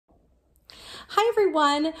Hi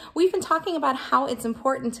everyone! We've been talking about how it's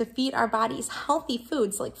important to feed our bodies healthy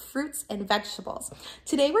foods like fruits and vegetables.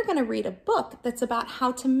 Today we're going to read a book that's about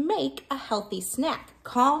how to make a healthy snack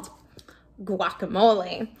called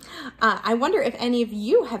guacamole. I wonder if any of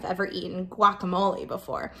you have ever eaten guacamole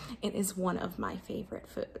before. It is one of my favorite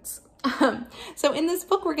foods. So in this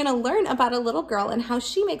book, we're going to learn about a little girl and how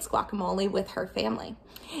she makes guacamole with her family.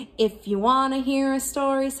 If you want to hear a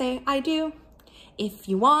story, say, I do. If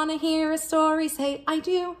you want to hear a story, say, I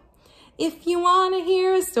do. If you want to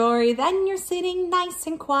hear a story, then you're sitting nice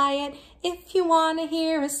and quiet. If you want to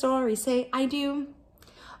hear a story, say, I do.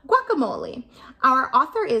 Guacamole. Our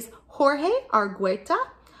author is Jorge Argueta,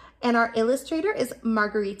 and our illustrator is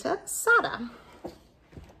Margarita Sada. I'm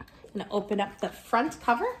going to open up the front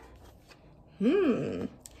cover.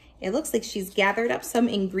 It looks like she's gathered up some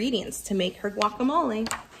ingredients to make her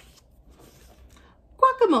guacamole.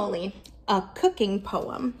 Guacamole, a cooking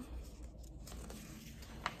poem.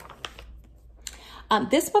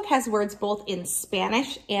 This book has words both in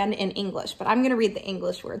Spanish and in English, but I'm going to read the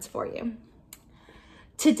English words for you.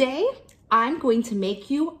 Today, I'm going to make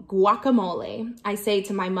you guacamole, I say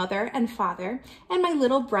to my mother and father and my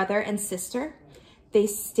little brother and sister. They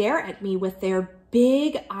stare at me with their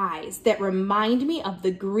big eyes that remind me of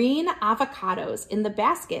the green avocados in the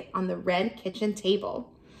basket on the red kitchen table.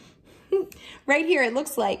 Right here, it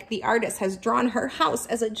looks like the artist has drawn her house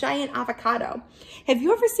as a giant avocado. Have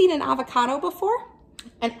you ever seen an avocado before?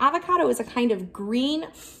 An avocado is a kind of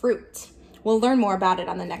green fruit. We'll learn more about it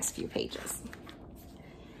on the next few pages.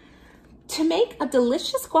 To make a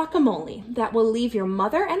delicious guacamole that will leave your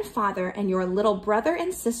mother and father and your little brother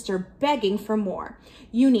and sister begging for more,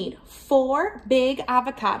 you need 4 big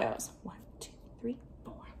avocados. 1, 2, 3,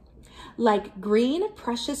 4. Like green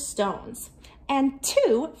precious stones. And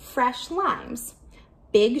 2 fresh limes,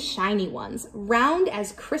 big shiny ones, round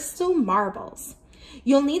as crystal marbles.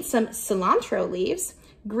 You'll need some cilantro leaves,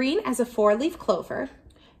 green as a 4-leaf clover.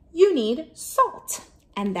 You need salt,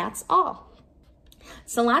 and that's all.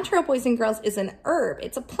 Cilantro, boys and girls, is an herb.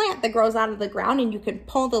 It's a plant that grows out of the ground and you can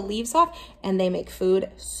pull the leaves off and they make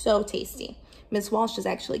food so tasty. Ms. Walsh is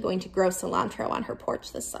actually going to grow cilantro on her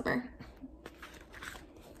porch this summer.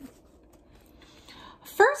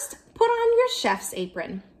 First, put on your chef's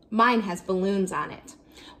apron. Mine has balloons on it.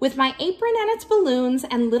 With my apron and its balloons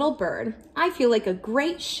and little bird, I feel like a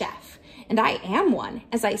great chef, and I am one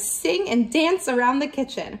as I sing and dance around the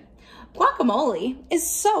kitchen. Guacamole is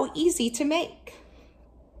so easy to make.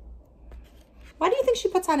 Why do you think she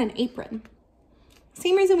puts on an apron?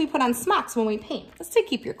 Same reason we put on smocks when we paint. That's to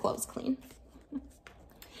keep your clothes clean.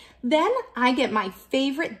 Then I get my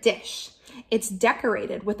favorite dish. It's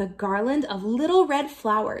decorated with a garland of little red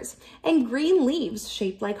flowers and green leaves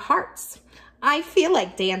shaped like hearts. I feel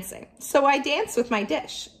like dancing, so I dance with my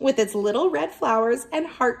dish with its little red flowers and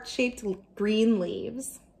heart-shaped green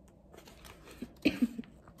leaves.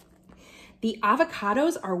 The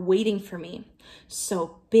avocados are waiting for me,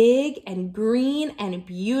 so big and green and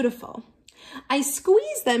beautiful. I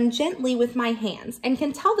squeeze them gently with my hands and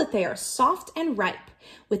can tell that they are soft and ripe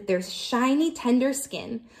with their shiny, tender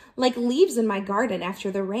skin, like leaves in my garden after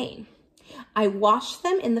the rain. I wash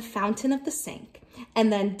them in the fountain of the sink,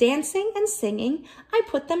 and then dancing and singing, I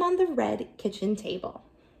put them on the red kitchen table.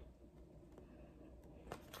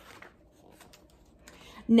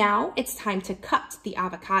 Now it's time to cut the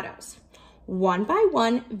avocados. One by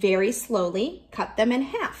one, very slowly, cut them in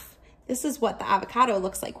half. This is what the avocado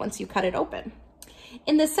looks like once you cut it open.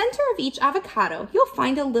 In the center of each avocado, you'll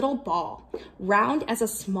find a little ball, round as a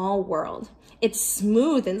small world. It's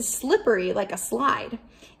smooth and slippery like a slide.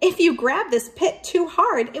 If you grab this pit too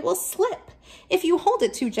hard, it will slip. If you hold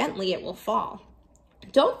it too gently, it will fall.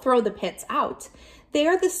 Don't throw the pits out. They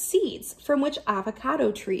are the seeds from which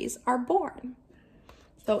avocado trees are born.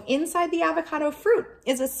 So inside the avocado fruit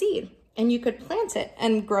is a seed, and you could plant it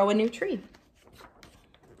and grow a new tree.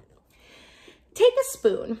 Take a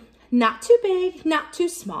spoon. Not too big, not too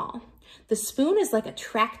small. The spoon is like a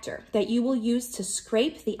tractor that you will use to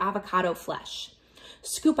scrape the avocado flesh.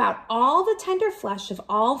 Scoop out all the tender flesh of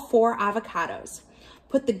all 4 avocados.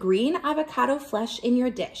 Put the green avocado flesh in your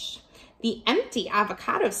dish. The empty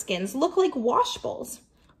avocado skins look like wash bowls.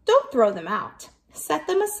 Don't throw them out. Set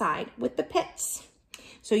them aside with the pits.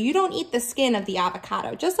 So you don't eat the skin of the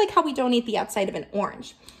avocado, just like how we don't eat the outside of an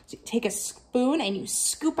orange. So you take a spoon and you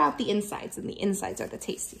scoop out the insides, and the insides are the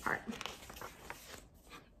tasty part.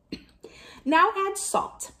 Now add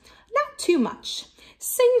salt, not too much.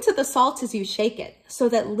 Sing to the salt as you shake it, so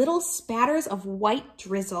that little spatters of white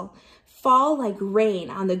drizzle fall like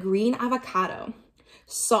rain on the green avocado.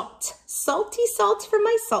 Salt, salty salt from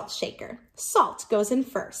my salt shaker. Salt goes in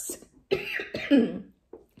first.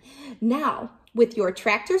 Now, with your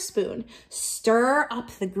tractor spoon, stir up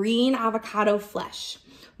the green avocado flesh.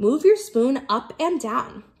 Move your spoon up and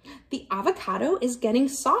down. The avocado is getting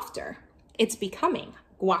softer. It's becoming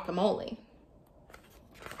guacamole.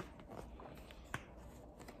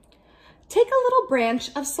 Take a little branch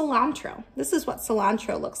of cilantro. This is what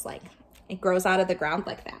cilantro looks like. It grows out of the ground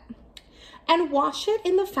like that. And wash it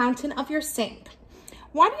in the fountain of your sink.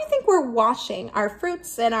 Why do you think we're washing our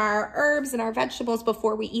fruits and our herbs and our vegetables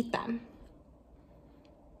before we eat them?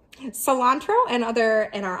 Cilantro and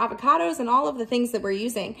our avocados and all of the things that we're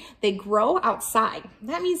using, they grow outside.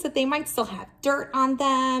 That means that they might still have dirt on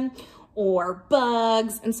them or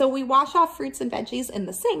bugs. And so we wash off fruits and veggies in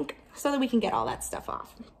the sink so that we can get all that stuff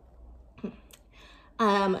off.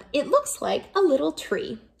 It looks like a little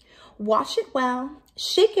tree. Wash it well,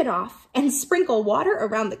 shake it off, and sprinkle water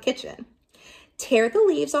around the kitchen. Tear the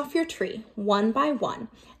leaves off your tree one by one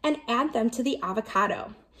and add them to the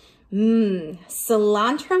avocado.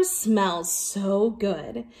 Cilantro smells so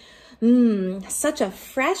good. Such a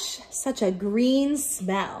fresh, such a green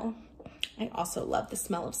smell. I also love the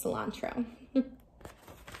smell of cilantro.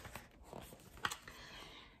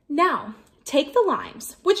 Now, take the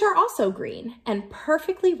limes, which are also green and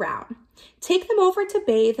perfectly round. Take them over to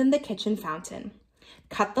bathe in the kitchen fountain.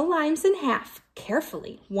 Cut the limes in half,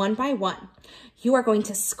 carefully, one by one. You are going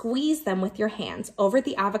to squeeze them with your hands over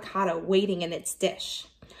the avocado waiting in its dish.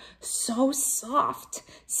 So soft,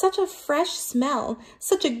 such a fresh smell,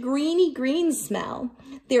 such a greeny green smell.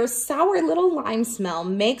 Their sour little lime smell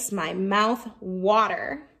makes my mouth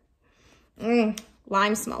water.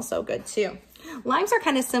 Limes smell so good too. Limes are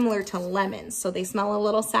kind of similar to lemons, so they smell a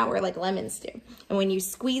little sour like lemons do. And when you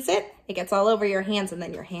squeeze it, it gets all over your hands and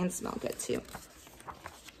then your hands smell good too.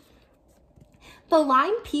 The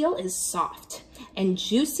lime peel is soft and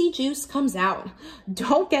juicy juice comes out.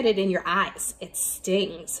 Don't get it in your eyes, it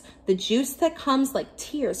stings. The juice that comes like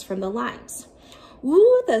tears from the limes.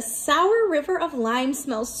 Ooh, the sour river of lime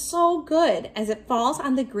smells so good as it falls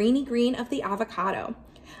on the greeny green of the avocado.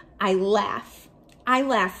 I laugh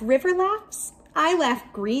river laughs. I laugh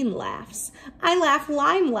green laughs. I laugh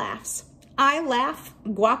lime laughs. I laugh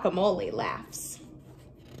guacamole laughs.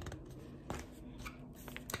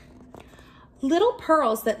 Little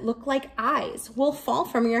pearls that look like eyes will fall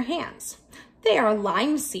from your hands. They are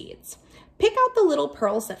lime seeds. Pick out the little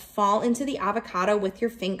pearls that fall into the avocado with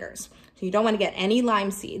your fingers. So you don't want to get any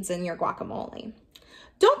lime seeds in your guacamole.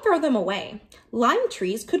 Don't throw them away. Lime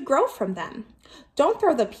trees could grow from them. Don't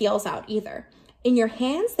throw the peels out either. In your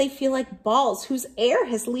hands, they feel like balls whose air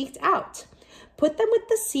has leaked out. Put them with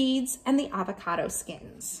the seeds and the avocado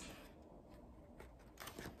skins.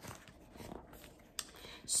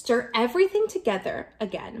 Stir everything together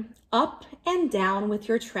again, up and down with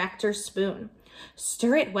your tractor spoon.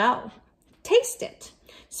 Stir it well. Taste it.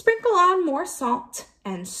 Sprinkle on more salt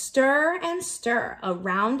and stir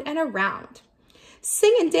around and around.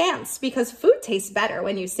 Sing and dance because food tastes better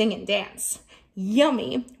when you sing and dance.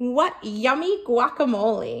 Yummy. What yummy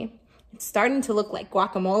guacamole. It's starting to look like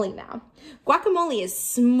guacamole now. Guacamole is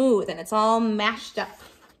smooth and it's all mashed up.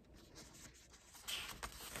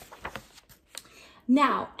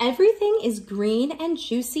 Now, everything is green and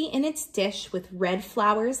juicy in its dish with red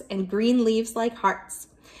flowers and green leaves like hearts.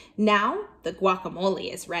 Now, the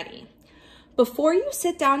guacamole is ready. Before you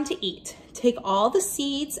sit down to eat, take all the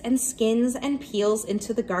seeds and skins and peels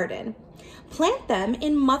into the garden. Plant them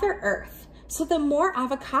in Mother Earth so that more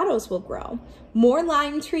avocados will grow, more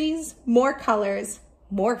lime trees, more colors,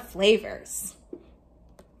 more flavors.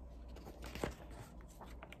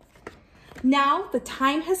 Now the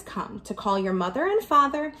time has come to call your mother and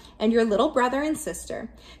father and your little brother and sister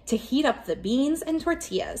to heat up the beans and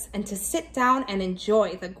tortillas and to sit down and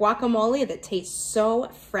enjoy the guacamole that tastes so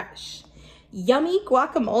fresh. Yummy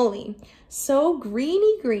guacamole, so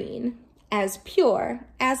greeny green, as pure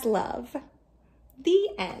as love. The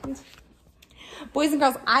end. Boys and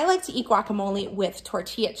girls, I like to eat guacamole with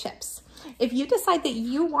tortilla chips. If you decide that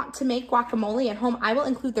you want to make guacamole at home, I will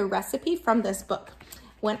include the recipe from this book.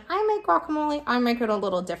 When I make guacamole, I make it a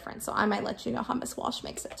little different, so I might let you know how Miss Walsh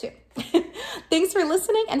makes it too. Thanks for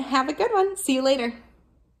listening and have a good one. See you later.